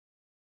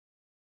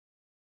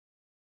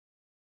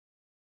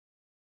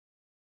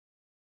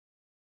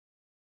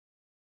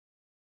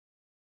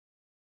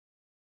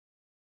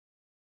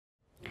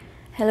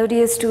Hello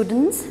dear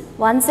students,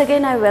 once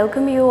again I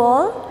welcome you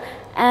all,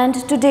 and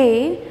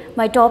today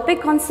my topic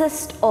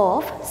consists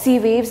of sea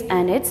waves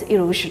and its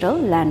erosional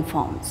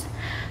landforms.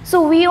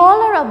 So we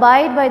all are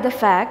abide by the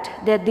fact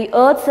that the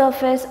earth's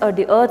surface or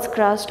the earth's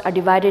crust are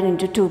divided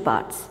into two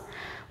parts.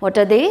 What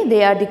are they?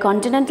 They are the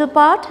continental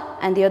part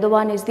and the other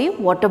one is the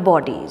water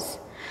bodies.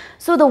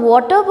 So the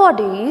water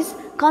bodies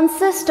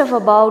consist of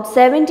about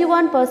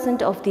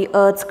 71% of the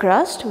earth's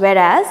crust,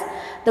 whereas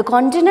the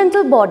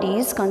continental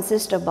bodies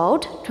consist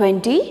about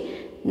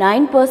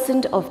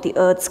 29% of the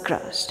earth's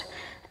crust.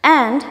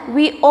 And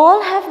we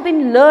all have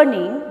been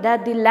learning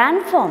that the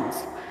landforms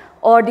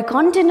or the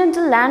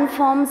continental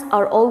landforms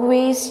are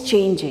always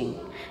changing.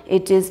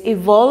 It is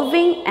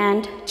evolving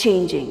and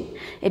changing.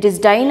 It is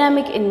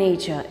dynamic in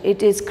nature.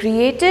 It is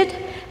created,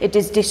 it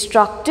is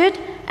destructed,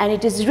 and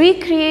it is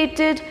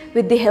recreated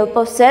with the help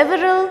of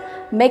several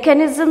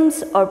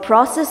mechanisms or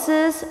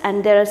processes,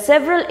 and there are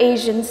several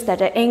agents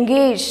that are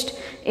engaged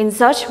in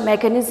such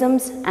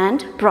mechanisms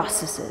and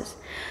processes.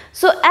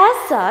 So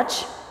as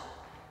such,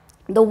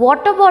 the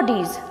water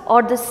bodies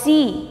or the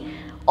sea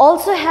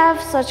also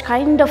have such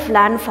kind of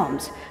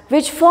landforms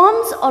which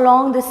forms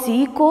along the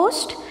sea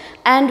coast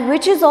and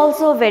which is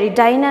also very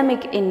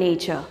dynamic in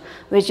nature,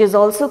 which is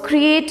also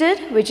created,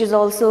 which is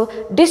also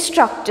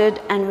destructed,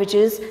 and which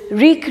is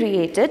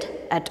recreated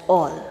at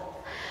all.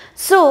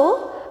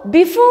 So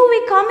before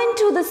we come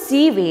into the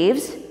sea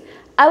waves,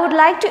 I would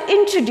like to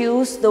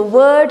introduce the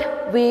word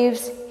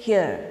waves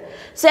here.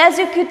 So as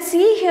you could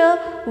see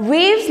here,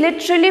 waves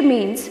literally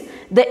means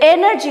the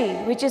energy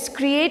which is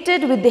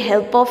created with the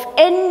help of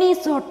any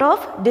sort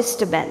of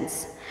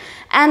disturbance.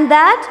 And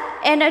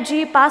that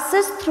energy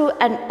passes through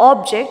an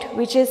object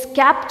which is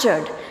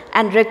captured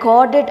and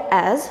recorded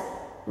as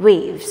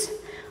waves.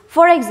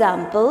 For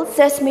example,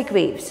 seismic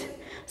waves.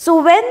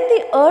 So when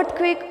the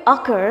earthquake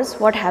occurs,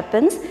 what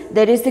happens?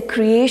 There is the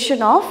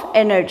creation of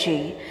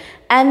energy,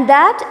 and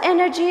that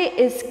energy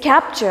is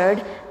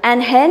captured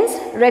and hence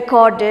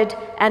recorded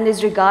and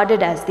is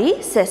regarded as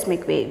the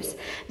seismic waves.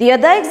 The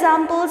other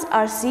examples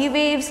are sea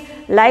waves,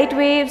 light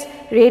waves,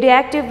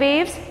 radioactive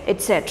waves,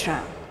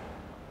 etc.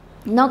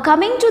 Now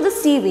coming to the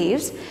sea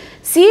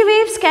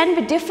waves can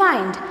be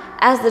defined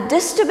as the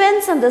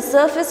disturbance on the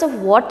surface of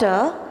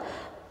water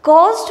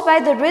caused by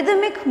the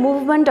rhythmic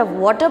movement of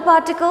water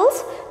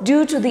particles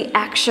due to the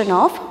action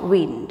of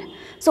wind.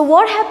 So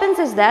what happens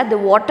is that the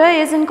water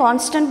is in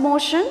constant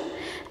motion,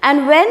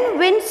 and when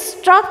wind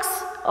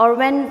strikes or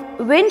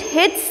when wind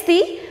hits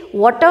the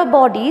water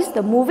bodies,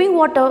 the moving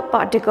water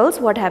particles,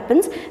 what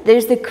happens? There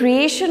is the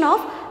creation of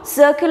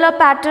circular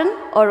pattern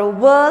or a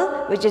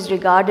whirl which is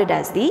regarded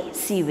as the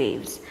sea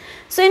waves.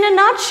 So in a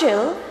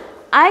nutshell,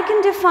 I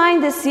can define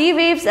the sea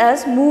waves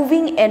as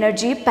moving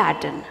energy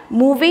pattern.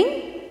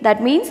 Moving,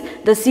 that means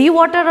the sea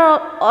water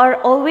are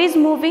always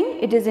moving,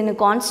 it is in a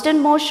constant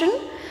motion,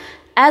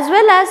 as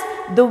well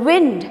as the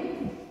wind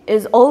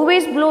is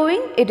always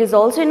blowing, it is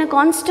also in a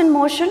constant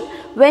motion.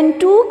 When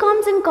two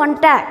comes in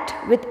contact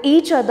with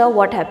each other,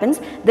 what happens?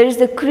 There is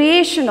the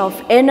creation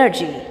of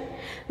energy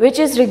which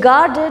is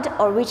regarded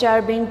or which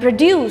are being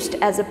produced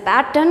as a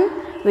pattern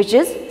which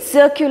is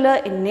circular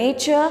in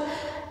nature,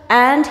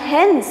 and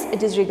hence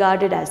it is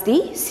regarded as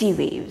the sea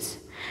waves.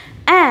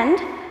 And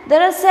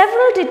there are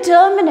several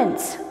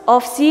determinants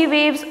of sea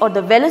waves or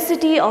the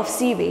velocity of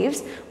sea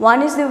waves.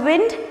 One is the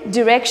wind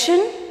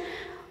direction,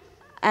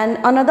 and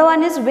another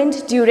one is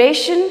wind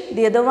duration,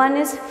 the other one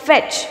is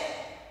fetch.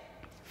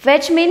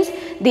 Fetch means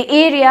the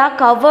area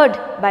covered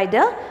by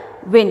the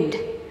wind,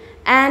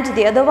 and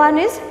the other one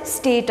is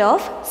state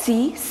of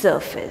sea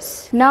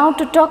surface. Now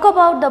to talk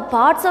about the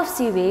parts of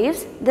sea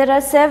waves, there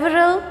are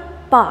several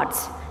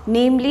parts,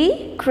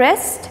 namely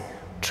crest,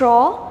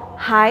 trough,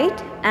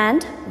 height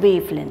and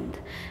wavelength.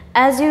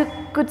 As you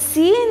could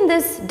see in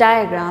this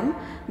diagram,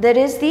 there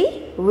is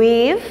the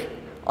wave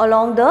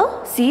along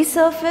the sea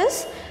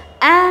surface,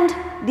 and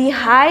the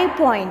high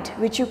point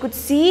which you could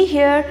see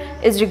here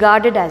is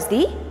regarded as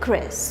the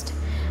crest,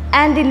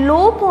 and the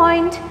low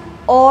point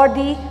or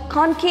the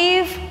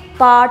concave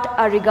part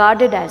are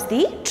regarded as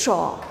the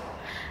trough.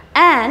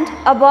 And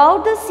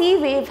about the sea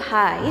wave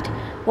height,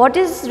 what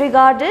is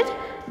regarded?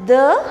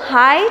 The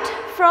height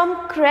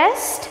from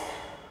crest,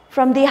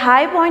 from the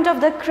high point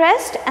of the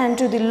crest and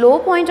to the low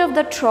point of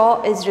the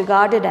trough is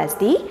regarded as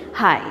the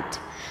height,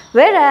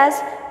 whereas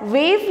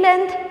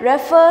wavelength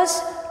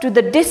refers to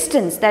the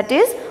distance, that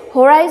is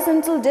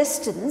horizontal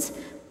distance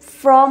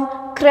from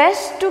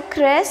crest to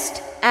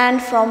crest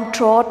and from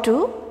trough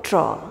to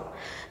trough.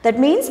 That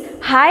means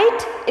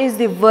height is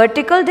the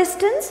vertical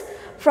distance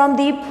from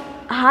the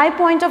high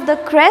point of the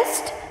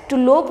crest to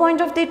low point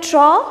of the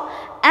trough,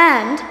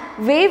 and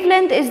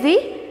wavelength is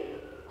the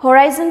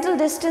horizontal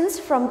distance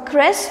from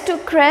crest to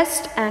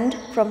crest and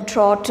from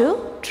trough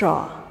to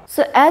trough.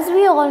 So as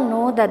we all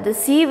know that the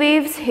sea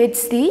waves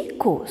hits the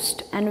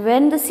coast, and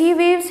when the sea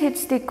waves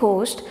hits the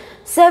coast,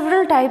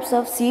 several types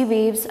of sea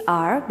waves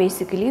are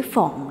basically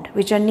formed,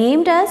 which are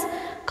named as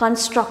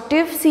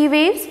constructive sea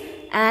waves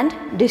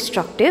and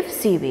destructive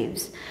sea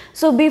waves.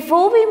 So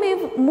before we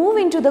move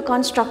into the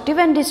constructive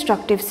and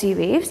destructive sea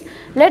waves,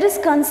 let us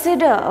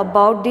consider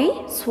about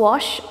the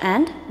swash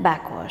and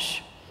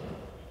backwash.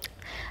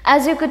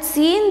 As you could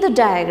see in the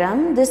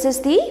diagram, this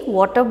is the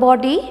water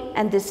body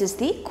and this is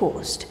the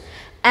coast.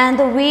 And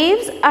the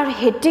waves are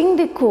hitting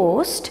the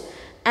coast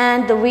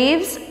and the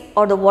waves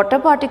or the water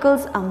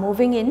particles are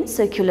moving in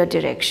circular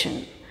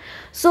direction.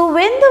 So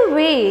when the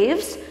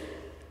waves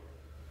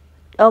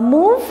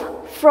move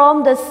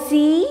from the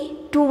sea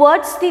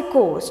towards the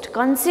coast,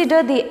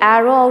 consider the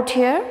arrow out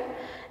here,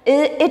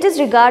 it is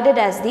regarded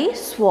as the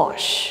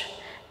swash.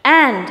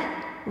 And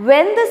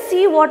when the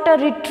sea water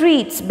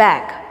retreats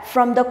back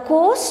from the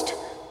coast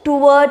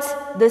towards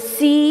the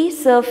sea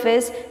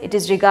surface, it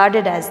is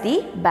regarded as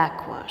the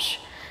backwash.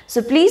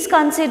 So please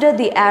consider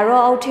the arrow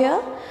out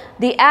here.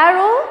 The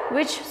arrow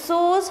which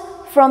shows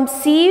from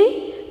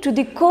sea to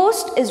the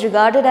coast is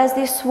regarded as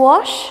the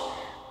swash,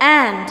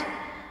 and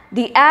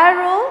the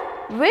arrow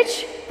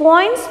which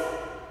points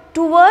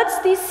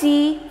towards the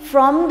sea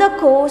from the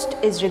coast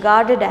is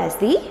regarded as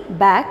the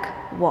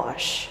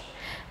backwash.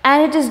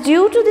 And it is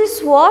due to the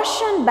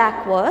swash and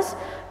backwash,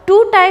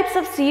 two types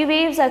of sea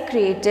waves are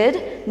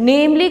created,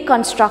 namely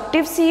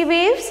constructive sea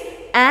waves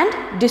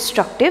and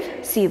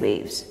destructive sea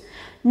waves.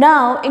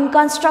 Now in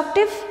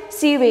constructive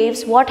sea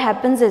waves, what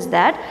happens is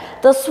that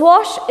the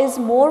swash is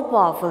more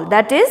powerful,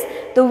 that is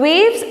the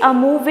waves are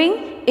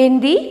moving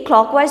in the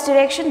clockwise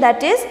direction,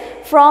 that is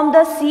from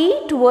the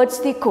sea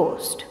towards the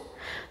coast.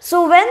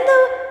 So when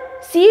the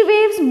sea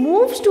waves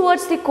moves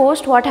towards the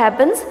coast, what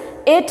happens?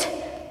 It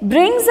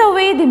brings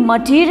away the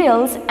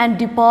materials and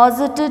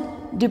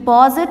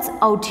deposits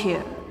out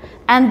here,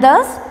 and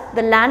thus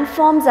the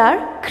landforms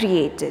are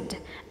created,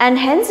 and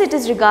hence it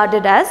is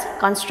regarded as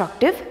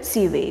constructive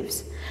sea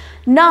waves.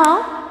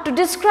 Now to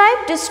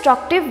describe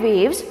destructive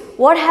waves,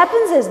 what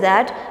happens is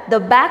that the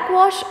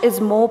backwash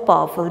is more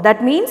powerful.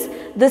 That means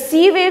the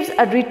sea waves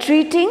are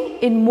retreating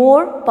in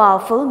more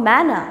powerful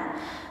manner.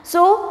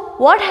 So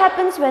what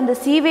happens when the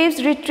sea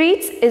waves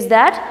retreats is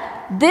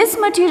that these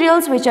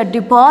materials which are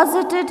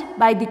deposited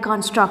by the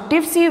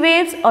constructive sea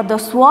waves or the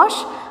swash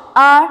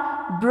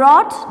are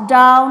brought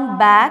down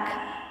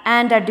back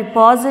and are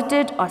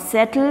deposited or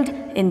settled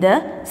in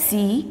the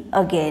sea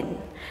again.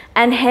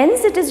 And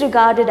hence it is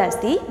regarded as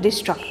the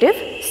destructive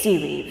sea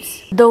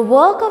waves. The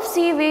work of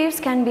sea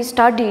waves can be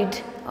studied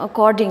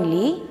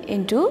accordingly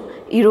into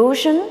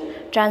erosion,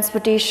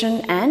 transportation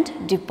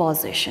and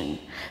deposition.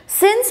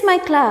 Since my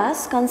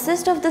class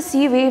consists of the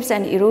sea waves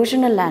and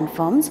erosional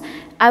landforms,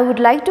 I would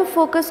like to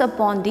focus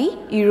upon the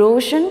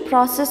erosion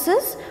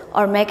processes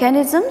or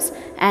mechanisms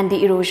and the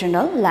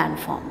erosional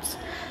landforms.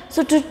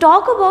 So to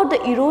talk about the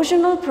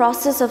erosional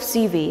process of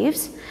sea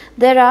waves,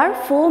 there are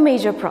four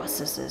major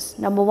processes.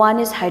 Number one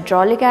is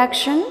hydraulic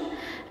action,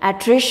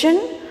 attrition,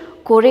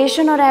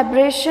 corrosion or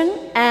abrasion,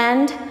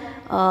 and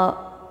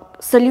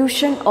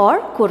solution or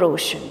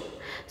corrosion.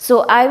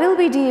 So I will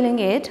be dealing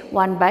it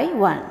one by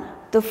one.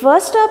 The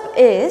first up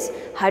is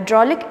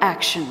hydraulic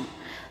action.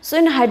 So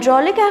in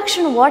hydraulic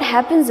action, what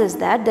happens is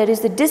that there is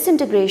the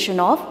disintegration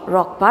of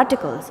rock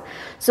particles.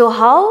 So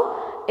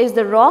how is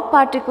the rock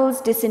particles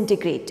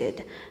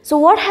disintegrated? So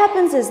what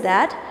happens is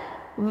that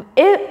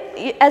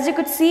as you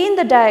could see in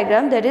the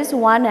diagram, there is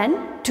 1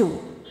 and 2.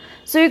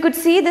 So you could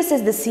see this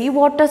is the sea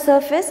water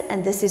surface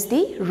and this is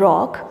the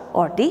rock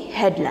or the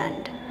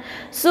headland.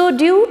 So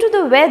due to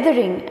the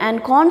weathering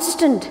and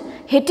constant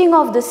hitting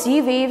of the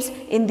sea waves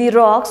in the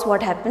rocks,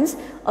 what happens?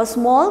 A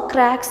small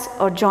cracks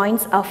or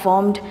joints are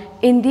formed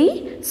in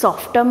the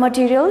softer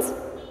materials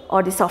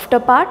or the softer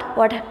part.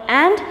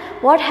 And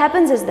what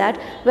happens is that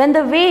when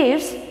the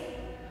waves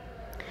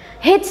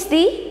hits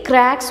the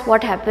cracks,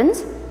 what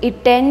happens?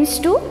 It tends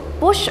to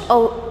push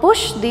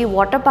the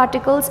water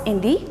particles in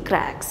the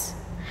cracks.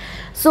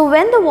 So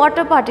when the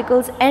water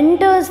particles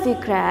enters the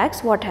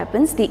cracks, what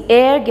happens? The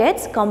air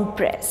gets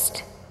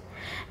compressed.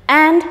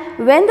 And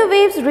when the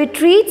waves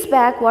retreats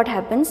back, what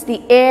happens?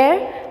 The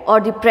air or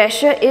the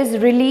pressure is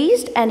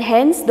released and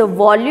hence the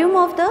volume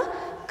of the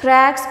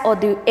cracks or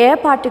the air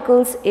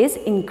particles is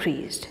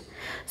increased.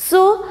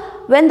 So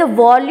when the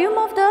volume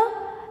of the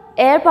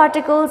air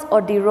particles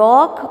or the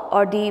rock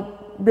or the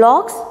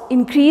blocks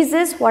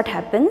increases, what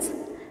happens?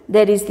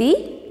 There is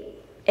the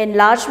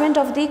enlargement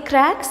of the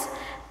cracks,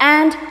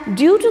 and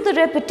due to the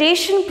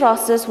repetition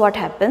process, what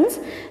happens?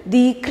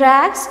 The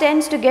cracks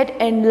tends to get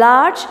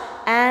enlarged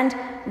and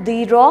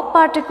the rock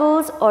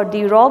particles or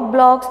the rock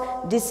blocks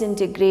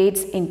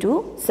disintegrates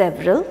into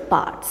several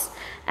parts,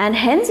 and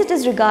hence it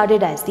is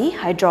regarded as the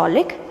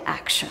hydraulic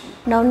action.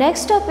 Now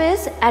next up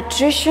is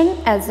attrition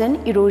as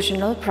an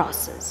erosional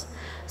process.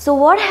 So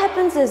what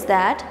happens is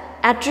that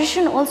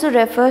attrition also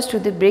refers to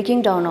the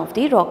breaking down of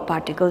the rock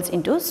particles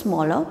into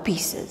smaller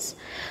pieces.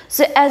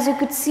 So as you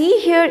could see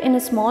here in a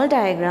small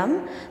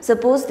diagram,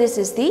 suppose this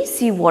is the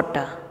sea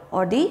water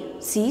or the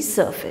sea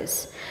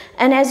surface.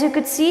 And as you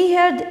could see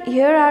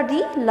here are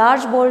the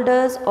large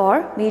boulders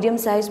or medium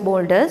sized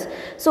boulders.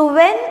 So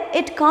when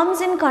it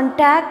comes in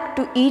contact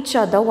to each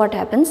other, what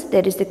happens?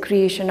 There is the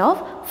creation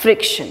of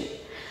friction.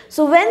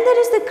 So when there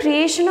is the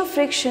creation of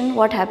friction,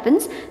 what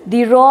happens?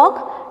 The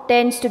rock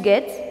tends to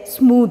get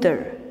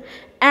smoother,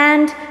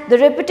 and the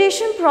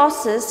repetition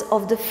process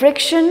of the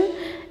friction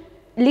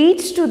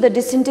leads to the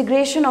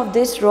disintegration of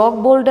these rock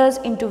boulders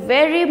into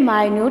very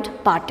minute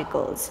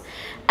particles,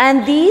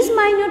 and these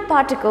minute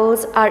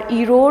particles are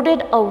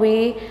eroded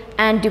away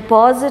and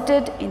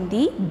deposited in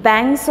the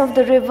banks of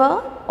the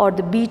river or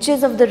the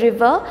beaches of the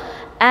river,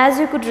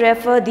 as you could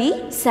refer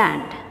the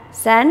sand.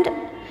 Sand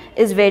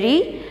is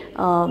very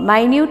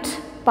minute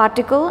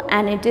particle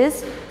and it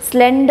is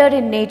slender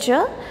in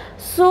nature.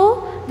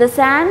 So the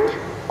sand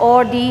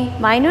or the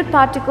minute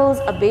particles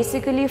are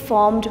basically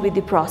formed with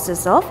the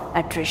process of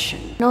attrition.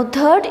 Now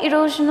third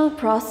erosional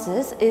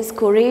process is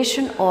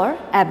corrosion or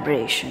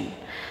abrasion.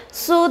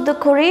 So the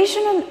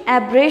corrosion and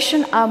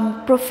abrasion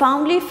are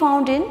profoundly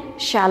found in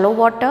shallow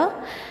water,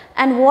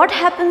 and what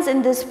happens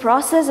in this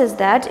process is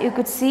that you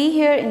could see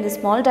here in the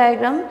small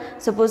diagram,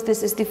 suppose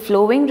this is the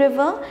flowing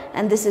river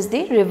and this is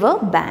the river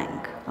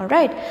bank.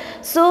 Alright,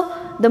 so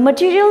the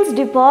materials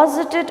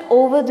deposited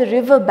over the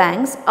river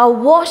banks are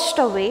washed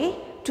away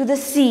to the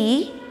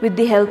sea with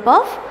the help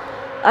of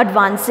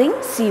advancing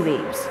sea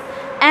waves,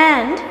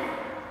 and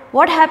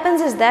what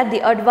happens is that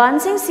the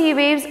advancing sea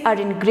waves are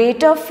in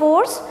greater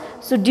force,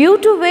 so due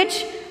to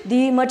which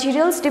the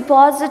materials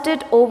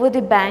deposited over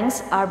the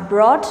banks are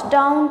brought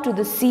down to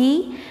the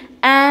sea,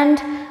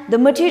 and the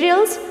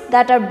materials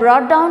that are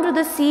brought down to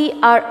the sea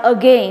are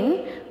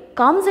again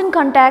comes in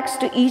contacts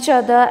to each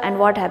other, and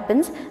what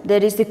happens?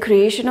 There is the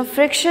creation of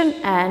friction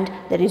and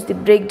there is the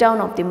breakdown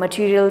of the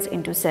materials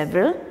into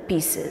several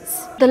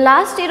pieces. The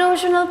last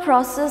erosional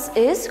process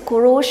is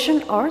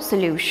corrosion or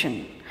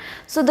solution.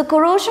 So the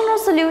corrosion or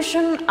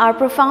solution are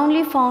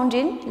profoundly found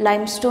in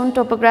limestone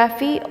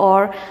topography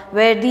or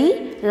where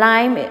the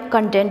lime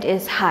content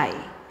is high.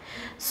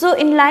 So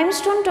in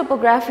limestone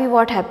topography,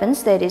 what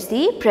happens? There is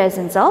the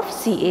presence of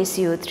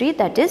CaCO3,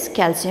 that is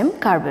calcium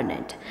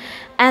carbonate.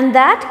 And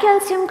that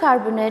calcium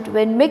carbonate,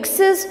 when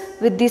mixes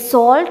with the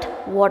salt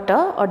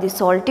water or the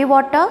salty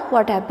water,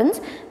 what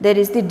happens? There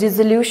is the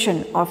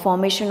dissolution or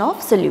formation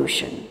of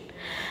solution.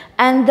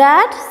 And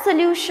that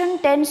solution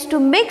tends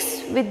to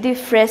mix with the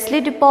freshly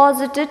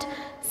deposited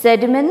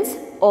sediments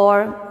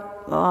or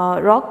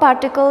rock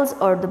particles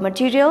or the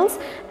materials,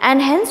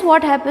 and hence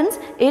what happens?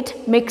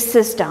 It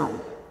mixes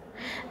down.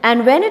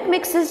 And when it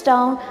mixes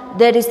down,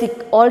 there is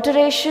the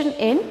alteration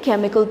in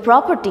chemical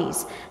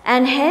properties,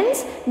 and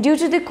hence due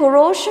to the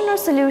corrosion or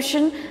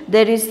solution,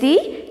 there is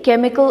the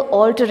chemical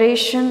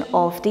alteration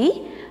of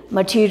the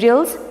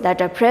materials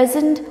that are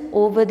present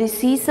over the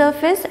sea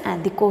surface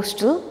and the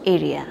coastal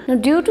area. Now,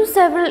 due to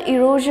several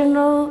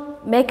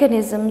erosional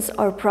mechanisms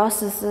or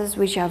processes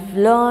which I've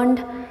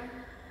learned,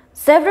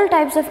 several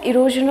types of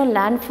erosional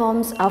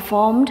landforms are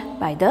formed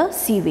by the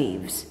sea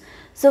waves.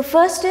 So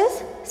first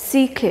is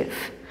sea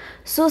cliff.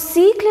 So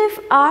sea cliff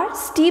are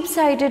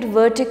steep-sided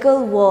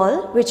vertical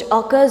wall which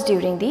occurs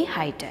during the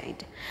high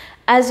tide.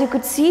 As you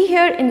could see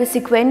here in the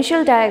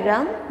sequential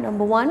diagram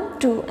number 1,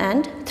 2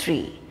 and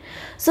 3.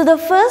 So the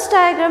first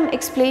diagram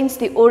explains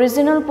the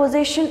original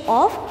position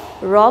of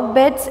rock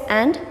beds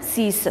and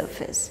sea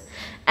surface,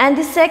 and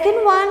the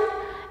second one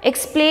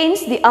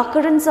explains the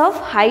occurrence of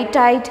high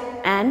tide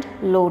and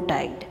low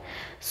tide.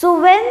 So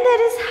when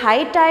there is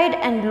high tide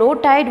and low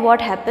tide, what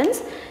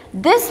happens?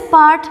 This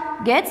part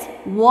gets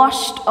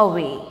washed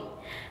away,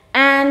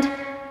 and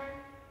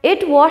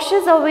it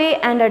washes away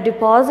and are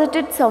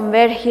deposited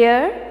somewhere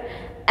here,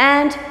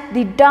 and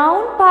the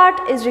down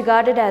part is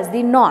regarded as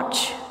the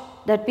notch.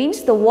 That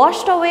means the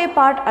washed away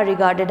part are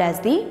regarded as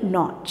the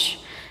notch.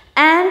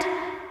 And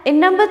in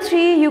number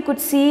 3 you could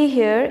see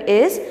here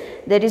is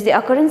there is the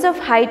occurrence of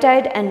high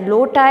tide and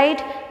low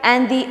tide,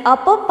 and the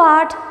upper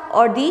part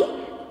or the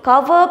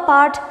cover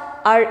part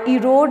are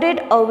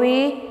eroded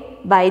away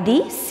by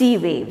the sea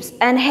waves,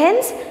 and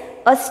hence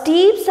a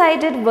steep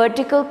sided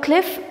vertical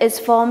cliff is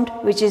formed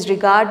which is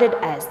regarded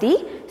as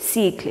the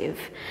sea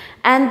cliff.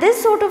 And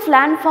this sort of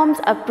landforms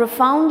are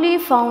profoundly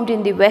found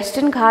in the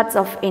Western Ghats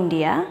of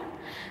India,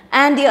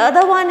 and the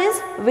other one is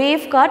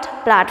wave cut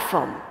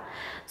platform.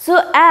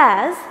 So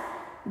as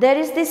there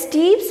is this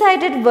steep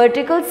sided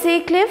vertical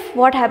sea cliff,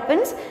 what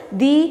happens?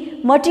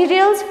 The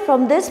materials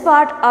from this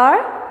part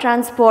are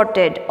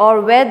transported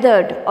or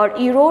weathered or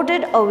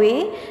eroded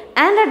away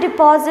and are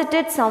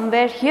deposited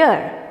somewhere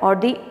here or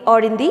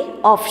in the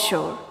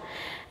offshore.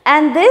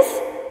 And this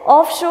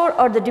offshore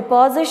or the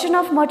deposition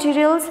of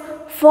materials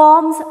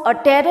forms a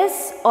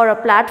terrace or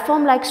a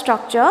platform like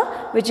structure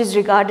which is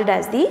regarded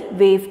as the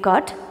wave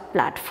cut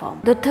platform.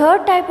 The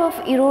third type of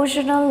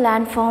erosional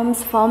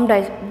landforms formed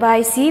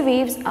by sea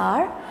waves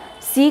are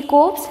sea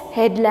copes,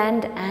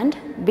 headland and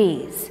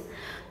bays.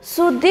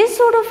 So these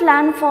sort of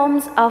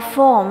landforms are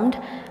formed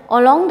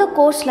along the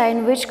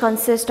coastline which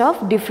consist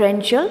of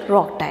differential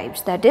rock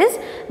types. That is,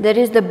 there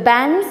is the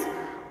bands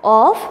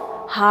of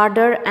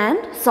harder and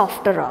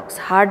softer rocks.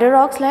 Harder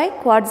rocks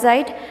like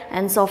quartzite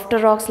and softer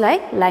rocks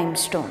like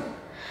limestone.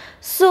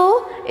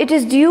 So it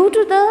is due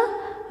to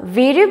the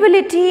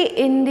variability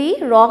in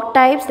the rock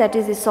types, that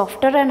is the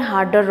softer and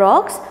harder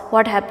rocks,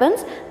 what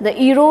happens? The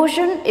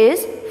erosion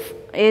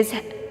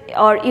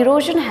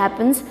erosion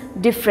happens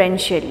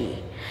differentially,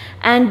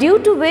 and due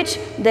to which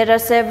there are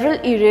several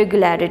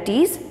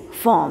irregularities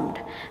formed.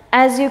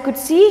 As you could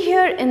see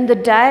here in the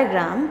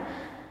diagram,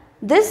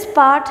 this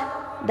part,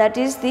 that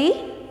is the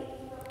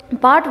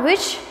part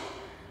which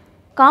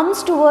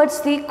comes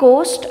towards the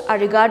coast, are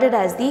regarded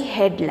as the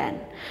headland,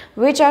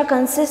 which are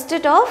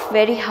consisted of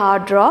very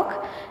hard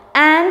rock,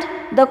 and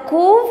the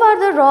cove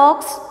are the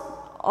rocks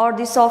or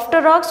the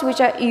softer rocks which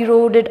are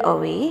eroded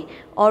away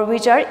or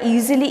which are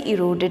easily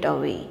eroded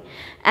away,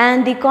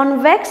 and the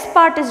convex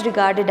part is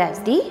regarded as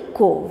the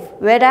cove,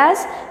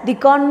 whereas the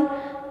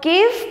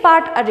concave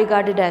part are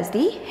regarded as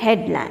the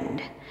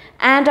headland.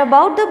 And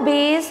about the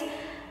bays,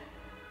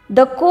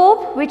 the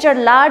cove which are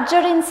larger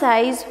in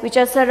size, which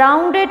are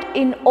surrounded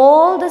in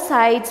all the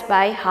sides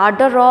by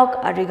harder rock,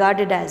 are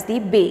regarded as the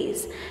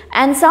bays,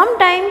 and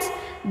sometimes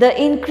the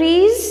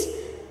increased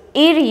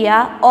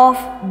area of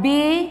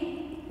bay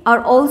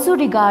are also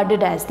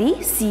regarded as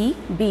the sea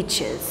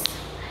beaches.